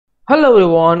Hello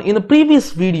everyone, in the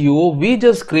previous video we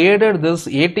just created this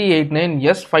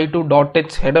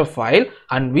AT89S52.h header file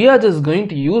and we are just going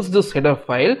to use this header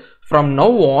file from now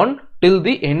on till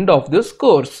the end of this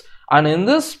course. And in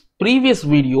this previous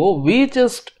video we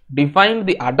just defined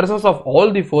the addresses of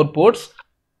all the four ports,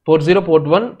 port 0, port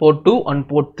 1, port 2 and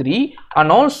port 3,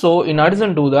 and also in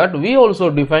addition to that we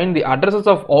also defined the addresses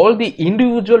of all the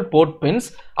individual port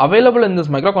pins available in this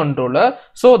microcontroller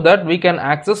so that we can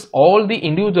access all the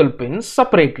individual pins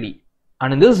separately.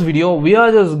 And in this video we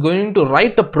are just going to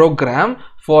write a program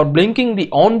for blinking the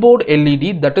onboard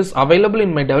LED that is available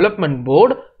in my development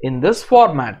board in this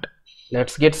format.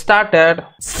 Let's get started.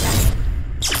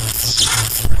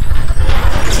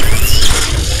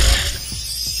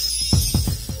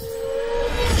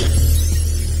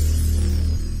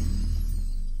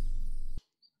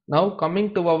 Now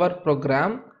coming to our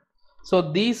program,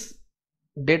 so these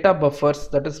data buffers,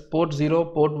 that is port 0,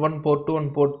 port 1, port 2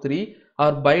 and port 3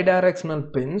 are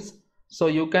bidirectional pins. So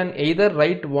you can either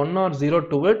write 1 or 0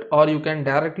 to it, or you can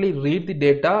directly read the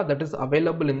data that is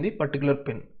available in the particular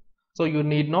pin. So you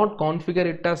need not configure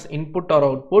it as input or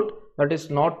output, that is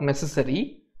not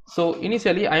necessary. So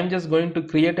initially I am just going to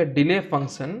create a delay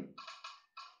function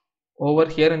over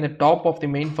here in the top of the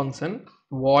main function,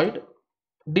 void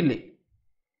delay.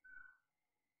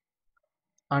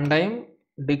 And I am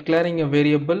declaring a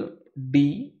variable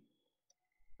d,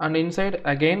 and inside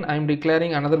again I am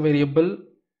declaring another variable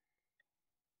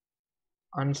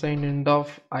unsigned int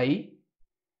of I,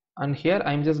 and here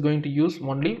I am just going to use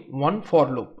only one for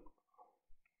loop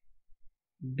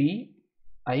d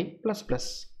I plus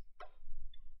plus,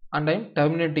 and I am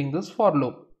terminating this for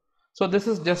loop. So this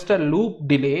is just a loop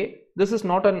delay. This is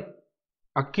not an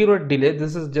accurate delay,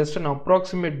 this is just an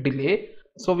approximate delay.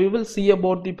 So we will see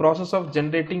about the process of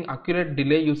generating accurate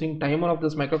delay using timer of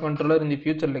this microcontroller in the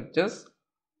future lectures.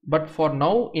 But for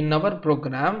now, in our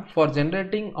program, for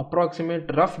generating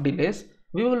approximate rough delays,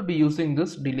 we will be using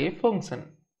this delay function.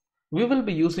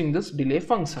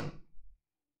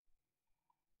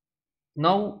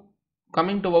 Now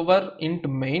coming to our int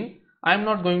main, I am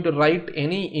not going to write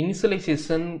any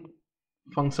initialization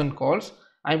function calls.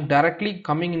 I am directly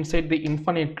coming inside the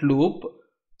infinite loop.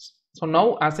 So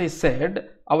now, as I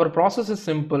said, our process is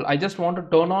simple. I just want to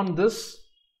turn on this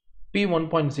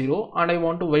P1.0 and I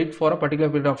want to wait for a particular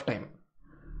period of time.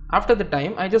 After the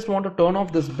time, I just want to turn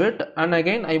off this bit, and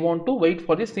again I want to wait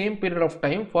for the same period of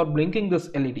time for blinking this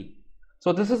LED.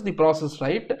 So this is the process,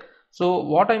 right? So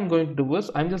what I'm going to do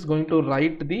is I'm just going to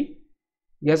write the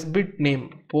S bit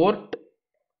name port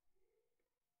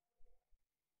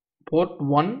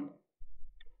 1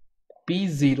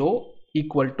 P0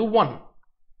 equal to 1.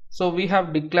 So we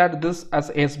have declared this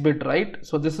as S bit, right?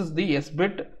 So this is the S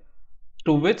bit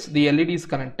to which the LED is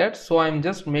connected. So I am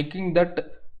just making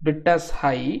that bit as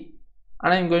high,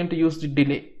 and I am going to use the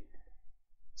delay.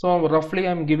 So roughly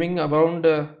I am giving around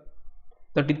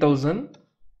 30,000,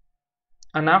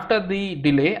 and after the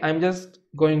delay I am just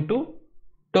going to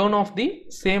turn off the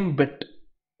same bit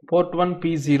port 1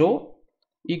 P0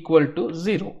 equal to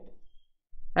 0,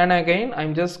 and again I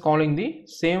am just calling the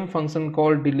same function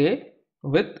called delay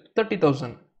with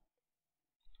 30,000.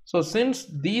 So since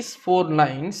these four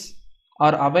lines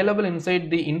are available inside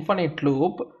the infinite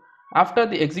loop, after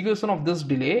the execution of this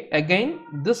delay, again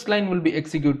this line will be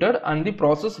executed and the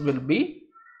process will be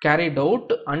carried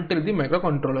out until the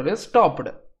microcontroller is stopped.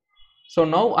 So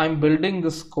now I am building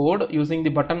this code using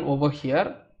the button over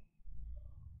here.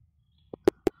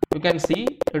 You can see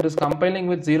it is compiling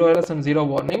with 0 errors and 0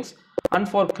 warnings. And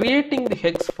for creating the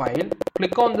hex file,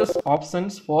 click on this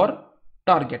options for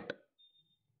target,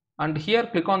 and here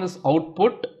click on this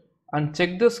output and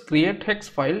check this create hex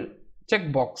file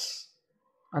checkbox,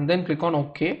 and then click on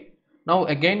OK. Now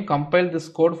again compile this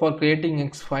code for creating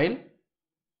hex file,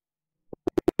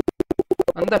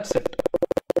 and that's it.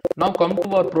 Now come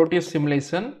to our Proteus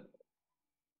simulation.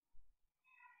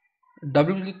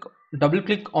 Double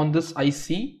click on this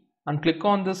IC and click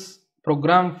on this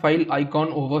program file icon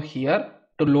over here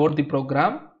to load the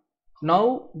program.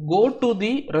 Now go to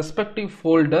the respective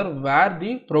folder where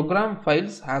the program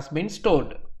files has been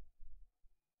stored.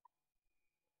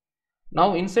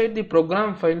 Now inside the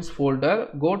program files folder,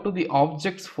 go to the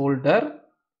objects folder.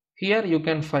 Here you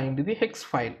can find the hex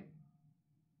file.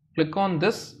 Click on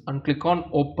this and click on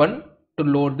open to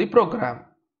load the program.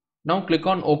 Now click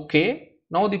on OK.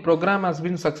 Now the program has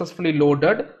been successfully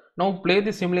loaded. Now play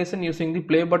the simulation using the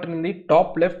play button in the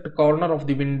top left corner of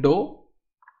the window.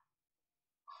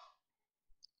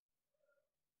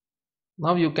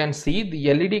 Now you can see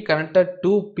the LED connected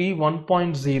to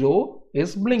P1.0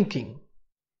 is blinking.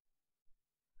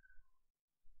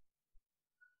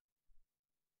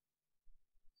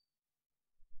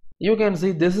 You can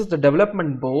see this is the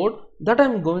development board that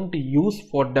I'm going to use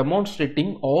for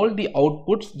demonstrating all the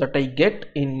outputs that I get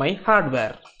in my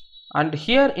hardware. And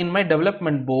here in my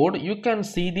development board you can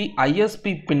see the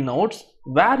ISP pinouts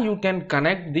where you can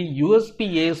connect the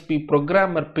USB ASP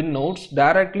programmer pinouts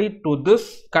directly to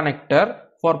this connector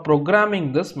for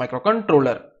programming this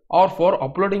microcontroller or for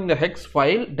uploading the hex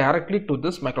file directly to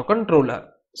this microcontroller.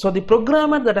 So the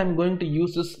programmer that I'm going to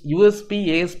use is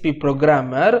USB ASP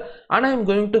programmer, and I'm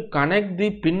going to connect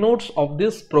the pinouts of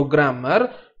this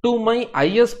programmer to my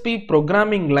ISP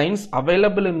programming lines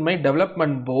available in my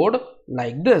development board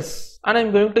like this. And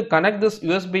I'm going to connect this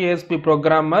USB ASP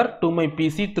programmer to my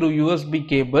PC through USB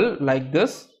cable like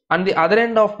this. And the other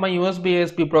end of my USB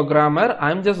ASP programmer,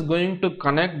 I'm just going to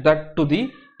connect that to the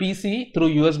PC through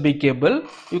USB cable.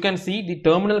 You can see the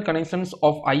terminal connections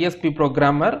of ISP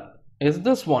programmer is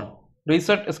this one.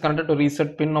 Reset is connected to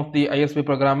reset pin of the ISP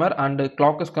programmer, and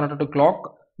clock is connected to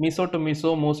clock, MISO to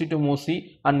MISO, MOSI to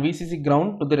MOSI, and VCC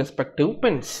ground to the respective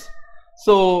pins.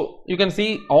 So you can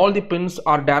see all the pins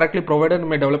are directly provided in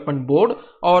my development board,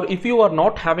 or if you are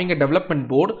not having a development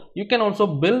board, you can also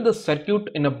build the circuit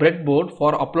in a breadboard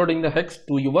for uploading the hex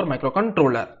to your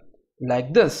microcontroller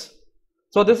like this.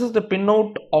 So this is the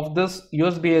pinout of this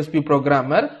USB ASP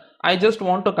programmer. I just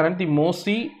want to connect the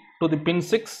MOSI to the pin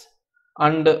 6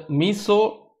 and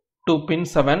MISO to pin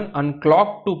 7 and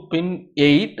clock to pin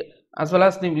 8, as well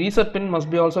as the reset pin must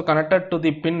be also connected to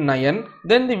the pin 9.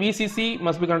 Then the VCC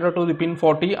must be connected to the pin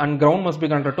 40 and ground must be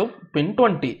connected to pin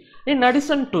 20. In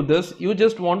addition to this, you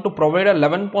just want to provide a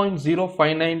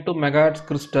 11.0592 MHz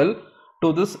crystal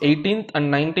to this 18th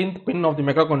and 19th pin of the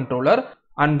microcontroller,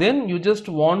 and then you just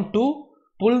want to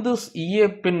pull this EA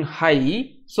pin high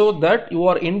so that you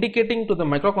are indicating to the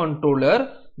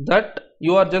microcontroller that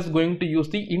you are just going to use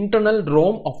the internal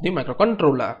ROM of the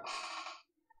microcontroller.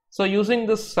 So using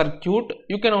this circuit,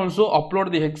 you can also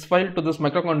upload the hex file to this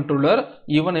microcontroller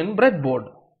even in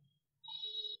breadboard.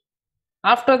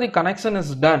 After the connection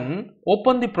is done,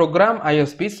 open the program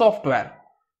ISP software.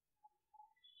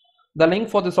 The link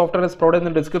for the software is provided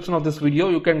in the description of this video.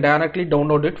 You can directly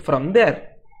download it from there.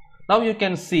 Now you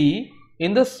can see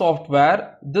in this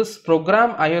software, this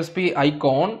program ISP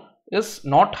icon is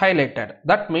not highlighted.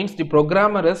 That means the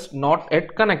programmer is not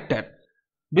yet connected.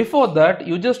 Before that,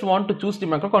 you just want to choose the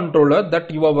microcontroller that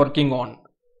you are working on.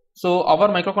 So our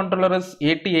microcontroller is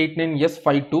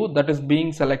AT89S52 that is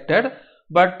being selected,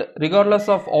 but regardless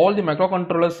of all the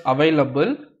microcontrollers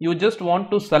available, you just want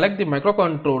to select the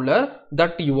microcontroller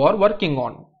that you are working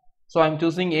on. So I am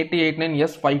choosing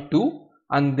AT89S52,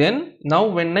 and then now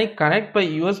when I connect my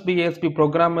USB ASP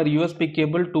programmer USB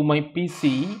cable to my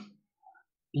PC,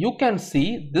 you can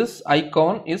see this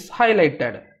icon is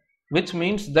highlighted, which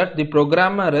means that the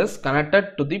programmer is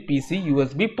connected to the PC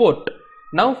USB port.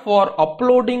 Now for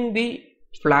uploading the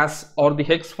flash or the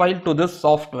hex file to this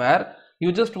software,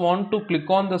 you just want to click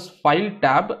on this file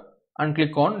tab and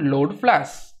click on load flash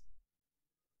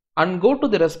and go to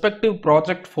the respective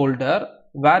project folder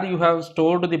where you have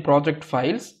stored the project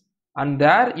files, and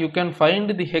there you can find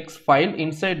the hex file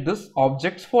inside this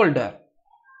objects folder,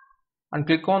 and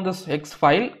click on this hex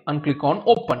file and click on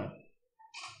open.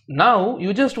 Now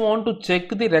you just want to check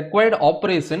the required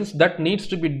operations that needs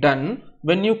to be done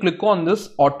when you click on this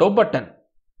auto button.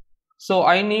 So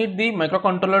I need the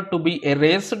microcontroller to be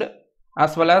erased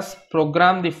as well as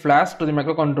program the flash to the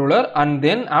microcontroller, and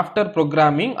then after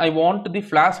programming I want the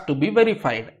flash to be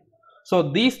verified.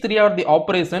 So these three are the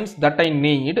operations that I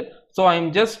need. So I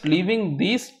am just leaving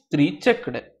these three checked.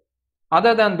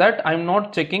 Other than that, I am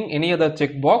not checking any other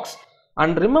checkbox.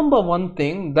 And remember one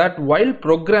thing, that while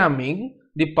programming,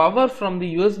 the power from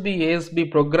the USB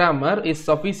ASP programmer is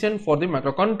sufficient for the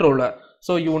microcontroller.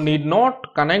 So you need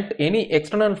not connect any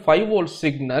external 5V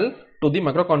signal to the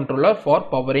microcontroller for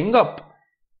powering up.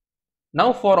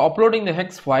 Now for uploading the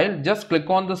hex file, just click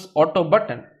on this auto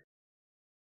button.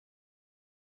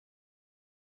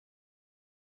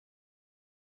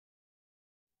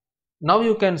 Now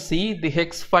you can see the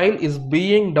hex file is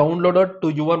being downloaded to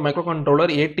your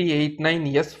microcontroller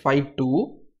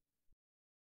AT89S52.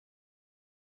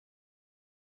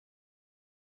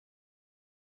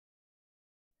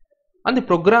 And the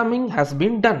programming has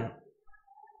been done.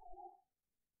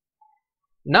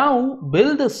 Now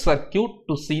build the circuit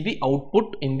to see the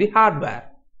output in the hardware.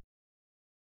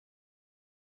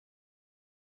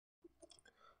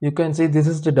 You can see this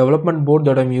is the development board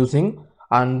that I am using,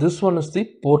 and this one is the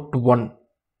port 1.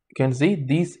 You can see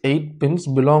these 8 pins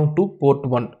belong to port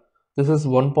 1. This is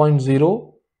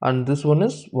 1.0 and this one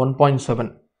is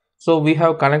 1.7. So we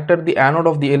have connected the anode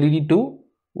of the LED to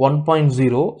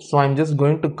 1.0. So I am just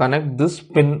going to connect this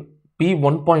pin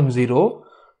P1.0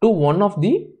 to one of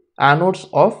the anodes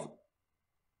of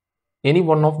any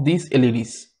one of these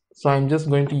LEDs. So I'm just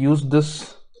going to use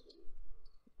this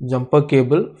jumper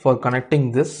cable for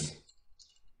connecting this.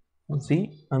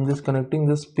 See, I'm just connecting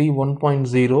this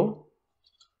P1.0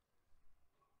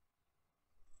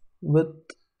 with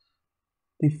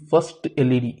the first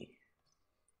LED,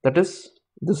 that is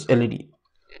this LED.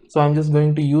 So I'm just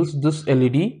going to use this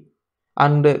LED,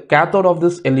 and cathode of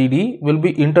this LED will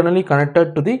be internally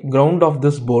connected to the ground of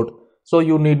this board, so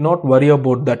you need not worry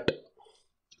about that.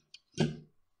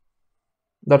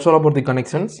 That's all about the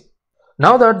connections.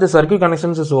 Now that the circuit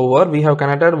connections is over, we have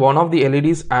connected one of the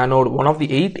LEDs anode, one of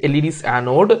the 8 LEDs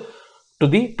anode to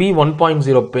the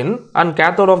P1.0 pin, and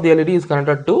cathode of the LED is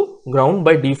connected to ground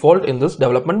by default in this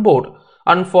development board.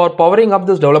 And for powering up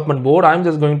this development board, I am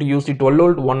just going to use the 12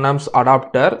 volt 1 amps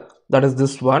adapter, that is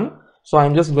this one. So I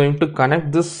am just going to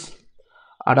connect this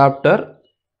adapter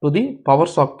to the power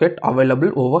socket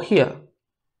available over here.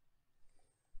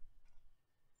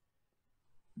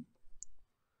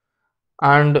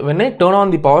 And when I turn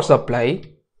on the power supply,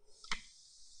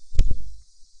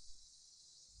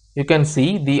 you can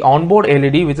see the onboard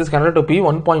LED which is connected to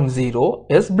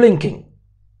P1.0 is blinking.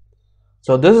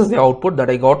 So this is the output that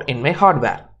I got in my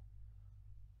hardware.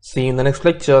 See you in the next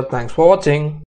lecture. Thanks for watching.